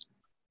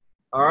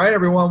All right,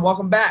 everyone,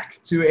 welcome back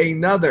to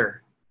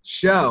another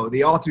show,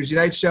 the Authors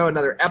Unite show,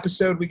 another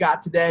episode we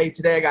got today.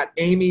 Today I got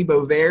Amy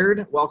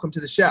Bovaird. Welcome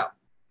to the show.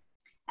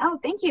 Oh,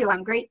 thank you.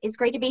 I'm great. It's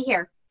great to be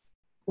here.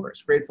 Of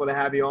course, grateful to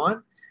have you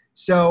on.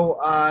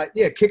 So,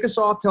 kick us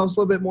off. Tell us a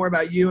little bit more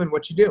about you and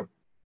what you do.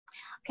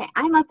 Okay,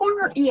 I'm a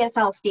former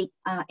ESL state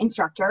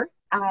instructor.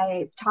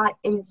 I taught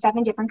in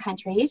 7 different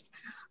countries.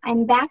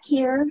 I'm back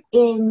here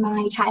in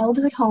my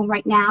childhood home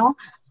right now.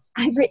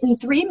 I've written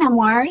 3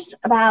 memoirs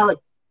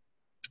about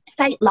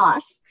sight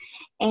loss,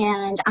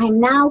 and I'm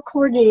now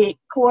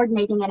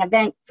coordinating an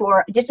event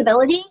for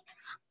disability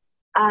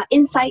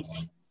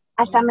insights,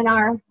 a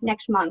seminar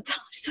next month.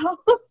 So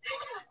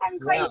I'm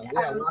quite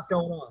a lot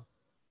going on.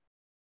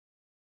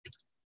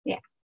 Yeah.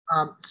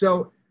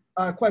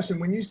 Question: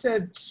 when you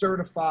said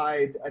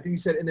certified, I think you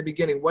said in the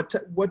beginning, what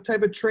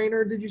type of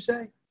trainer did you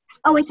say?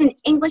 Oh, it's in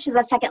English as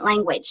a second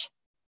language.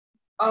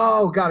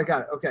 Oh, got it.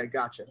 Okay,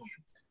 gotcha.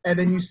 Yeah. And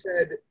then you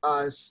said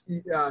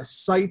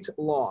sight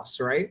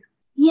loss, right?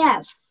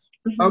 Yes.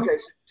 Mm-hmm. Okay,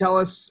 so tell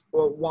us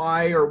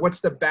why, or what's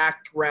the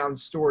background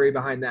story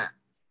behind that?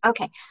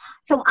 Okay,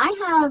 so I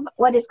have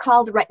what is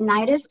called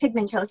retinitis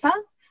pigmentosa,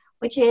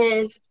 which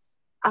is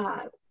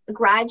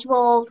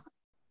gradual,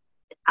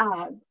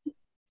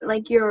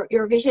 like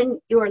your vision,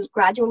 you're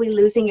gradually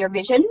losing your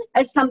vision.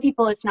 As some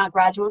people, it's not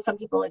gradual. Some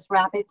people, it's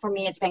rapid. For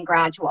me, it's been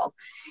gradual.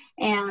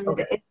 And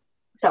okay.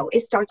 So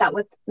it starts out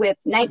with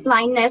night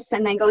blindness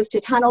and then goes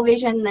to tunnel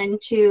vision, then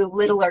to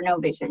little or no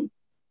vision.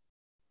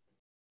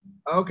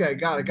 Okay,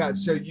 got it.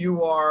 So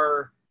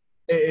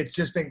it's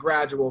just been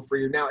gradual for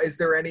you. Now, is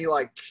there any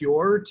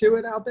cure to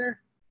it out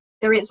there?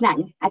 There is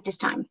none at this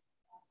time.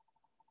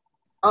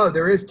 Oh,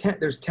 there's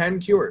 10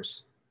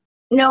 cures.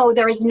 No,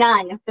 there is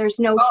none. There's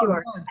no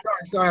cure. None.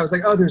 Sorry. I was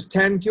like, there's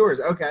 10 cures.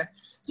 Okay.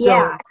 So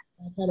yeah.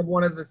 Kind of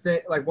one of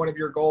the one of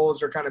your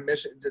goals or kind of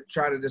mission to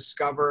try to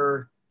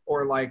discover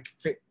or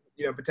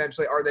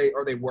potentially are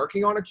they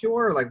working on a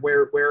cure? Or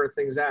where are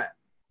things at?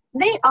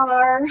 They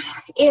are.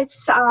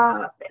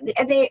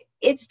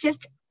 It's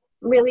just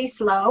really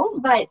slow,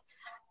 but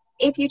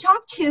if you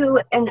talk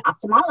to an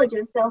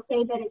ophthalmologist, they'll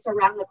say that it's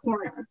around the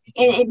corner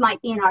and it might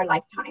be in our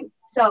lifetime.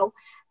 So,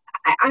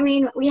 I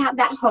mean, we have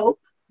that hope,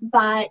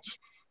 but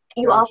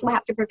you also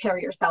have to prepare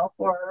yourself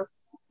for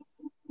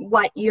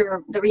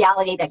the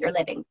reality that you're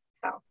living.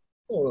 So.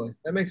 Totally.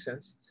 That makes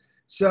sense.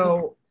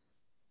 So,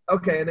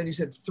 okay. And then you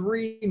said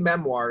 3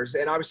 memoirs,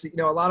 and obviously,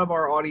 a lot of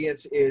our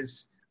audience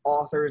is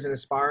authors and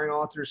aspiring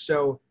authors.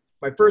 So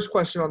my first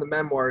question on the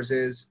memoirs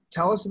is,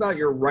 tell us about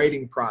your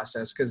writing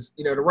process. Cause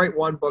to write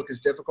 1 book is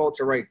difficult.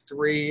 To write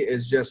 3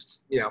 is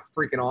just,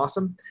 freaking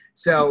awesome.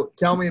 So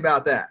tell me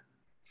about that.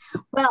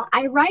 Well,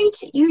 I write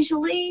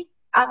usually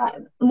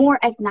more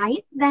at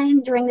night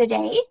than during the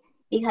day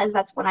because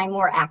that's when I'm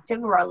more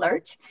active or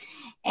alert.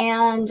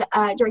 And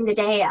during the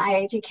day,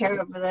 I take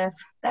care of the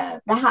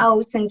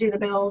house and do the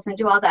bills and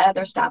do all that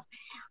other stuff.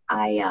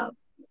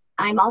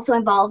 I'm also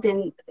involved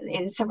in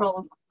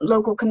several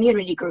local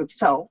community groups,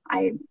 so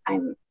I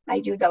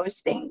do those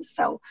things.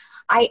 So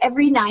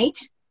every night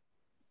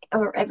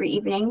or every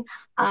evening,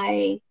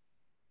 I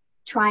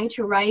try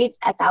to write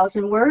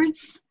 1,000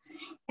 words,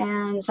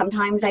 and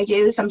sometimes I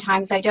do,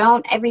 sometimes I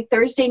don't. Every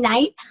Thursday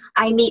night,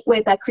 I meet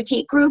with a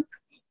critique group,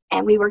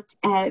 and we work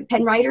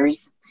pen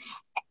writers.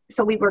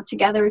 So we work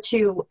together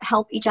to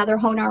help each other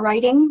hone our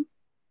writing,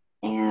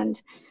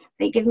 and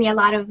they give me a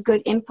lot of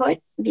good input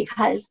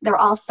because they're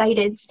all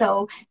sighted.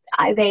 So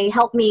they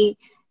help me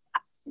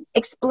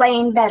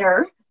explain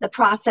better the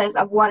process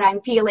of what I'm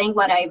feeling,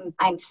 what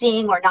I'm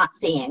seeing or not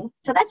seeing.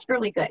 So that's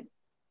really good.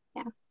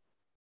 Yeah.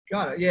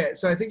 Got it. Yeah.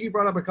 So I think you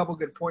brought up a couple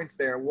good points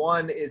there.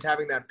 One is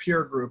having that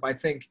peer group.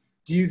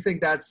 Do you think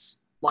that's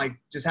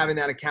just having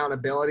that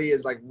accountability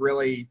is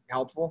really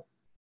helpful?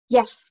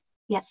 Yes.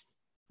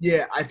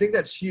 Yeah. I think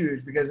that's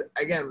huge because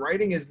again,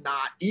 writing is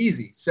not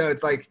easy. So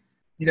it's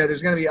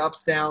there's going to be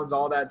ups, downs,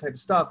 all that type of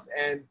stuff.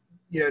 And,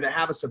 to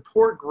have a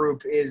support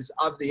group is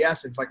of the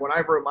essence. When I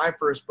wrote my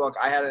first book,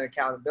 I had an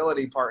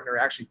accountability partner,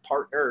 actually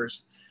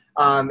partners.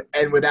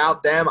 And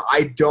without them,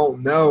 I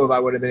don't know if I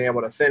would have been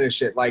able to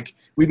finish it.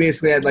 We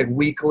basically had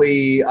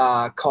weekly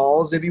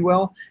calls, if you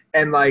will.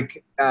 And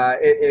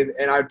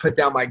and I'd put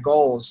down my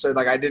goals. So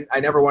I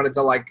never wanted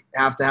to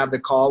have to have the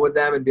call with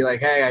them and be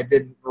hey, I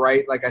didn't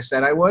write like I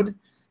said I would.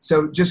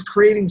 So just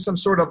creating some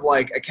sort of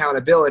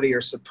accountability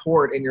or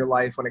support in your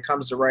life when it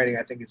comes to writing,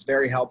 I think is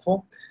very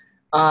helpful.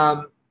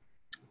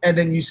 And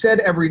then you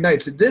said every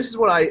night. So this is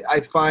what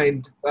I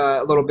find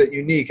a little bit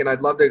unique, and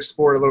I'd love to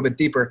explore it a little bit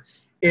deeper,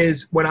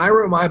 is when I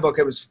wrote my book,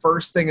 it was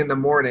first thing in the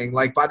morning.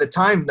 By the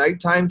time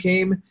nighttime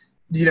came,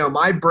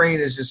 my brain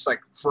is just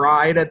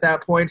fried at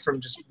that point from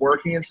just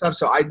working and stuff.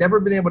 So I'd never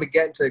been able to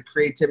get into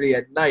creativity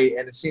at night,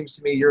 and it seems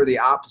to me you're the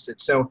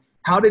opposite. So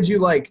how did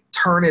you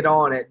turn it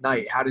on at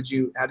night? How did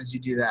you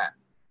do that?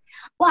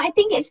 Well, I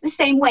think it's the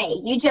same way.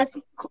 You just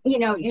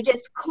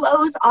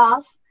close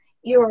off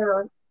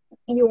your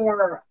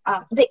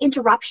the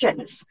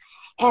interruptions,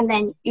 and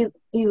then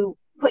you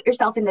put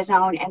yourself in the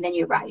zone and then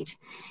you write.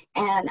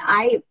 And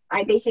I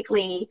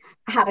basically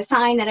have a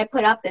sign that I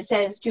put up that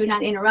says, do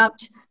not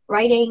interrupt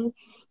writing.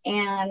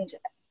 And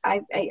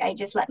I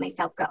just let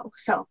myself go.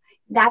 So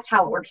that's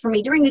how it works for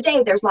me. During the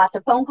day, there's lots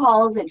of phone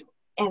calls and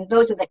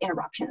those are the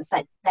interruptions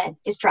that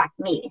distract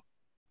me.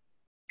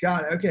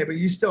 Got it. Okay. But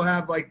you still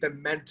have like the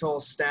mental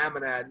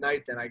stamina at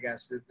night then, I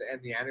guess, and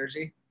the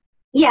energy.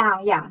 Yeah.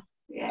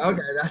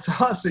 Okay. That's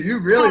awesome. You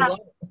really love it.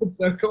 That's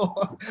so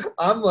cool.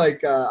 I'm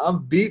like,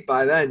 I'm beat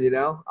by then,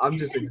 I'm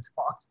just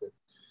exhausted.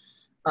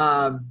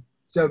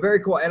 So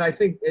very cool. And I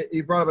think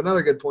you brought up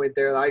another good point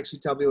there. I actually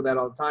tell people that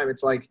all the time.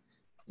 It's like,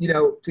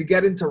 to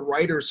get into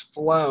writer's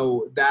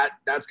flow,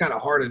 that's kind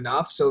of hard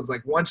enough. So it's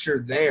like, once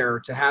you're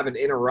there, to have an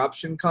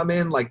interruption come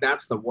in, like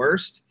that's the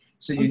worst.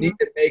 So you need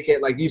to make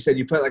it, like you said,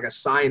 you put like a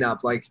sign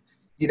up, like,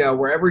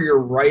 wherever your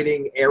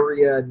writing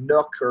area,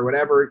 nook or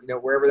whatever,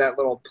 wherever that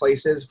little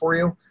place is for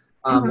you,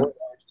 or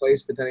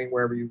place, depending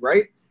wherever you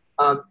write,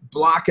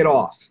 block it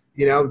off,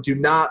 do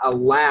not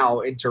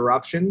allow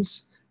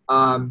interruptions.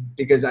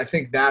 Because I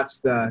think that's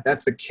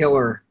the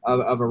killer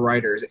of a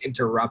writer is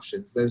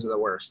interruptions. Those are the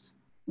worst.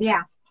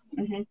 Yeah.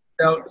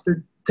 So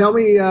tell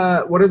me,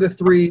 what are the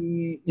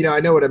three,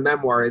 I know what a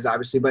memoir is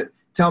obviously, but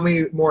tell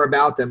me more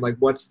about them. Like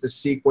what's the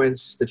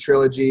sequence, the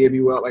trilogy, if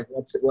you will, like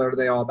what are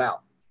they all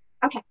about?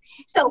 Okay.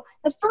 So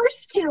the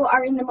first two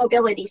are in the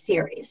mobility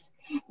series.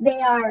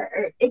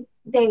 I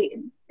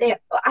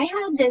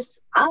had this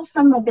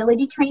awesome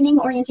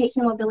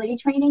orientation mobility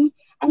training,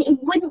 and it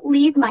wouldn't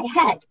leave my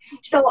head.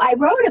 So I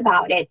wrote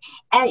about it,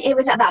 and it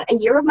was about a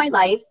year of my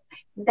life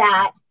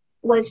that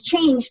was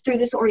changed through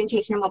this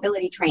orientation and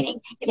mobility training.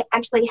 It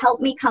actually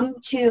helped me come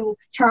to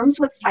terms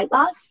with sight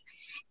loss.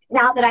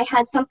 Now that I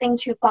had something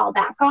to fall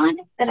back on,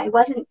 that I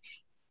wasn't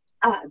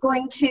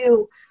going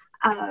to,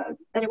 I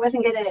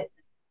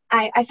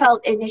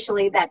felt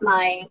initially that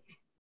my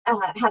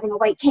having a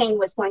white cane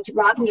was going to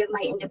rob me of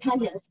my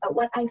independence. But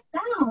what I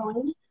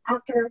found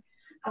after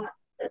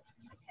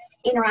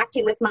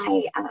interacting with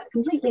my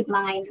completely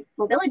blind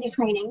mobility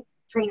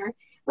trainer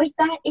was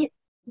that it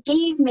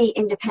gave me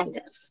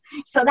independence.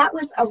 So that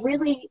was a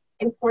really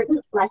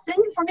important lesson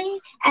for me,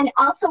 and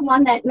also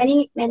one that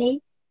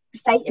many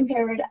sight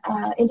impaired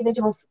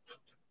individuals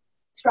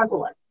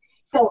struggle with.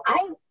 So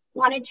I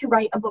wanted to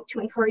write a book to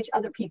encourage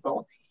other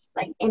people,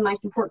 like in my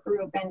support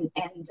group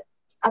and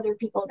other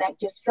people that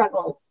just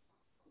struggle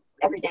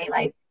everyday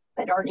life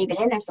that aren't even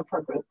in a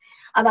support group,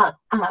 about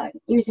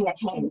using a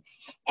cane.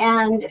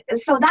 And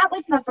so that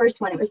was the first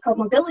one. It was called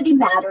Mobility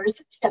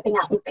Matters, Stepping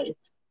Out in Faith.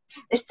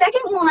 The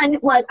second one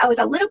was, I was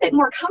a little bit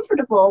more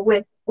comfortable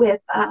with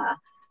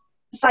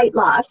sight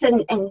loss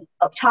and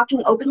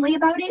talking openly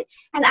about it.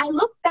 And I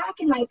looked back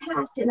in my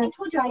past, and I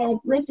told you I had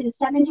lived in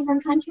 7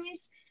 different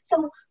countries.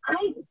 So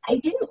I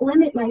didn't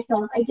limit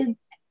myself. I did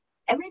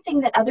everything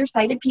that other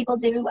sighted people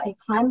do. I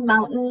climbed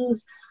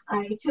mountains,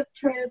 I took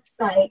trips,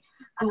 I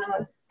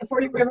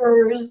forded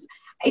rivers.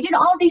 I did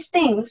all these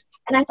things,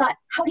 and I thought,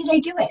 how did I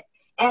do it?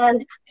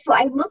 And so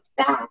I looked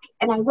back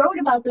and I wrote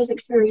about those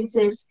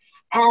experiences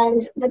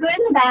and the good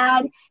and the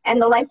bad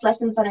and the life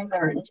lessons that I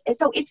learned. And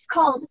so it's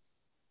called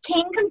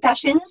Cane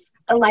Confessions,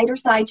 The Lighter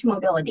Side to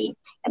Mobility.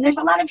 And there's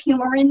a lot of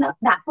humor in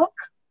that book.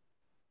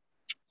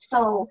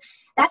 So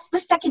that's the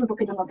second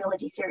book in the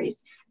mobility series.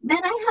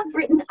 Then I have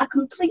written a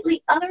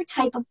completely other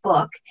type of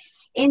book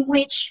in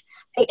which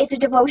it's a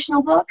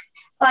devotional book,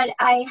 but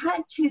I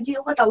had to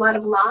deal with a lot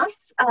of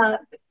loss,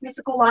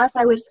 physical loss.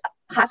 I was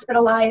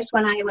hospitalized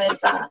when I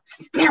was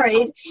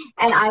married,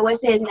 and I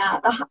was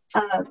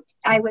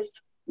I was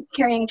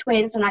carrying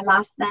twins and I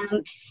lost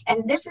them.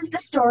 And this is the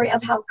story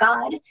of how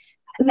God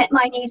met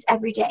my needs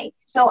every day.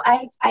 So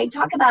I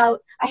talk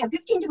about, I have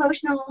 15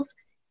 devotionals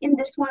in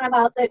this one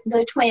about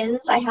the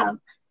twins. I have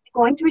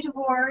going through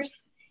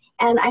divorce,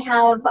 and I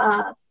have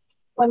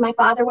when my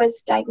father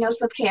was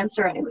diagnosed with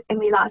cancer and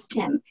we lost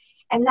him.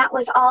 And that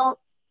was all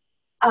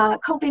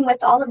coping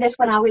with all of this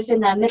when I was in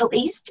the Middle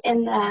East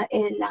in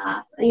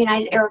the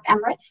United Arab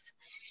Emirates.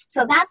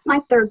 So that's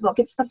my third book.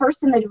 It's the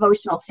first in the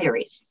devotional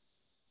series.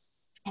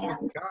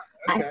 And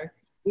okay,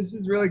 this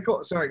is really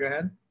cool. Sorry, go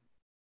ahead.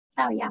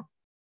 Oh yeah.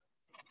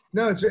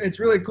 No, it's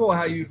really cool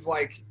how you've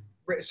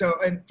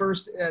and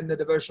first in the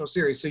devotional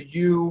series. So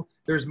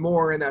there's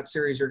more in that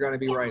series you're going to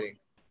be writing.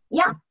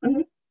 Yeah.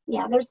 Mm-hmm.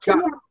 Yeah. There's 2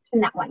 more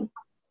in that one.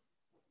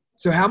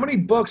 So how many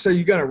books are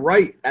you going to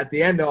write at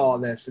the end of all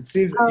of this? It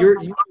seems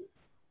you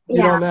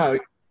don't know.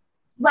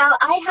 Well,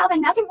 I have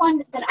another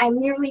one that I'm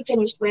nearly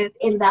finished with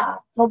in the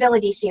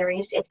mobility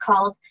series. It's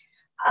called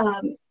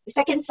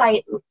Second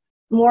Sight,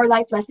 More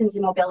Life Lessons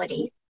in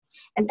Mobility.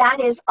 And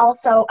that is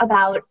also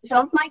about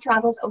some of my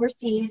travels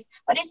overseas,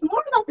 but it's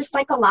more about the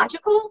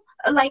psychological,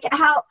 like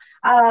how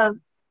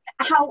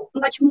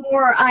much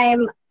more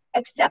I'm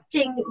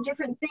accepting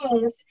different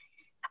things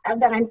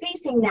that I'm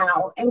facing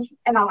now, and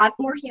a lot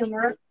more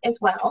humor as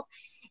well.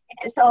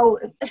 So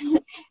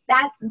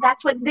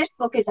that's what this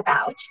book is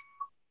about.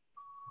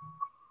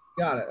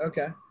 Got it.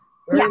 Okay.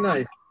 Very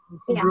nice.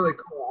 This is really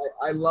cool.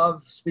 I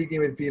love speaking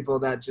with people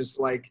that just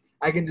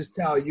I can just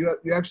tell you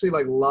actually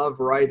love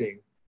writing.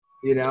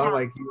 you know, Yeah.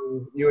 like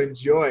you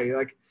enjoy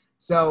like,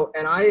 so,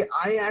 and I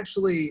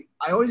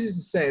always used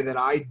to say that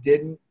I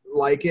didn't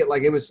like it.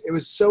 Like it was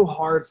so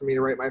hard for me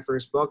to write my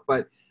first book,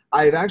 but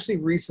I've actually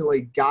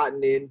recently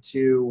gotten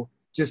into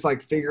just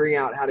like figuring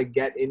out how to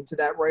get into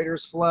that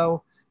writer's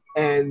flow.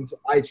 And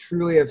I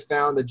truly have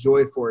found the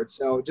joy for it.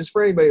 So just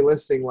for anybody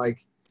listening, like,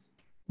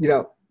 you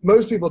know,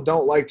 most people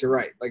don't like to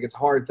write, like it's a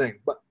hard thing,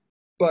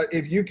 but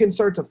if you can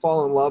start to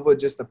fall in love with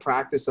just the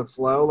practice of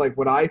flow, like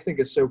what I think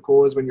is so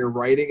cool is when you're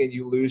writing and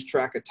you lose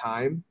track of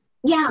time,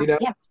 Yeah. you know,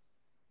 Yeah.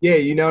 yeah,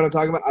 you know what I'm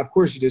talking about? Of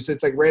course you do. So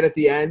it's like right at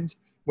the end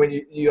when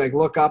you like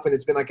look up and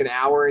it's been like an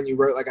hour and you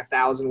wrote like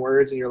 1,000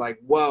 words and you're like,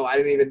 whoa, I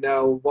didn't even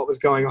know what was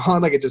going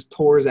on. Like it just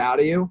pours out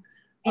of you.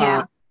 Uh,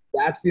 Yeah.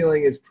 that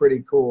feeling is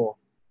pretty cool.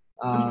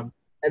 Mhm.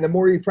 And the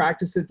more you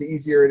practice it, the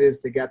easier it is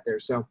to get there.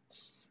 So,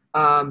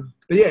 but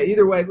yeah,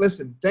 either way,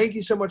 listen, thank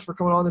you so much for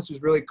coming on. This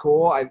was really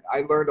cool. I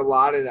learned a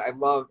lot and I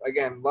love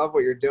what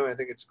you're doing. I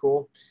think it's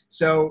cool.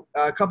 So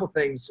a couple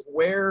things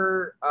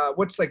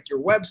what's like your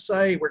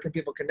website, where can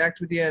people connect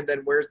with you? And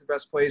then where's the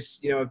best place,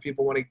 you know, if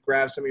people want to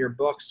grab some of your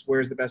books,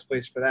 where's the best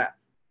place for that?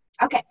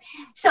 Okay.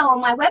 So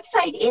my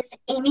website is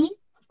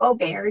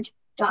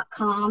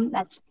amybovaird.com.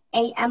 That's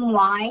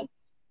AMY,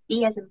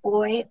 B as in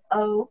boy,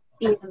 O,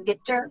 B as in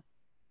Victor,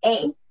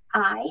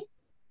 AI,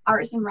 R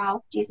as in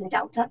Ralph, G as in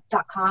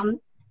Delta.com.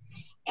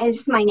 And it's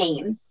just my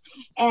name.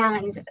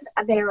 And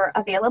they're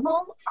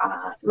available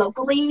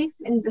locally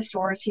in the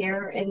stores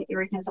here in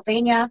Erie,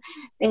 Pennsylvania.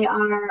 They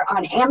are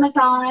on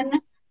Amazon.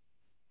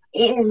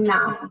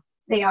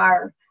 They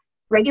are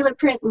regular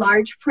print,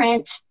 large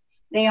print.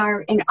 They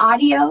are in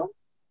audio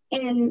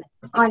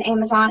on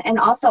Amazon and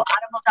also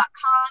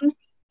audible.com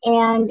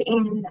and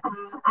in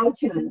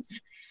iTunes.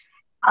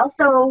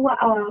 Also,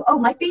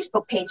 my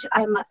Facebook page.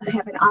 I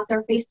have an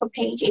author Facebook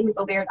page, Amy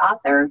Bovaird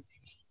Author,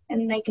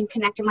 and they can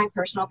connect to my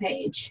personal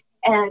page.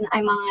 And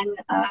I'm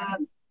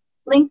on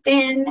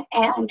LinkedIn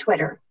and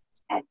Twitter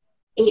at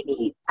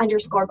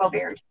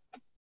Amy_Bovaird.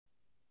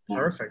 Yeah.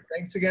 Perfect.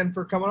 Thanks again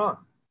for coming on.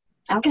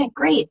 Okay,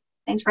 great.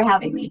 Thanks for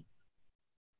having me.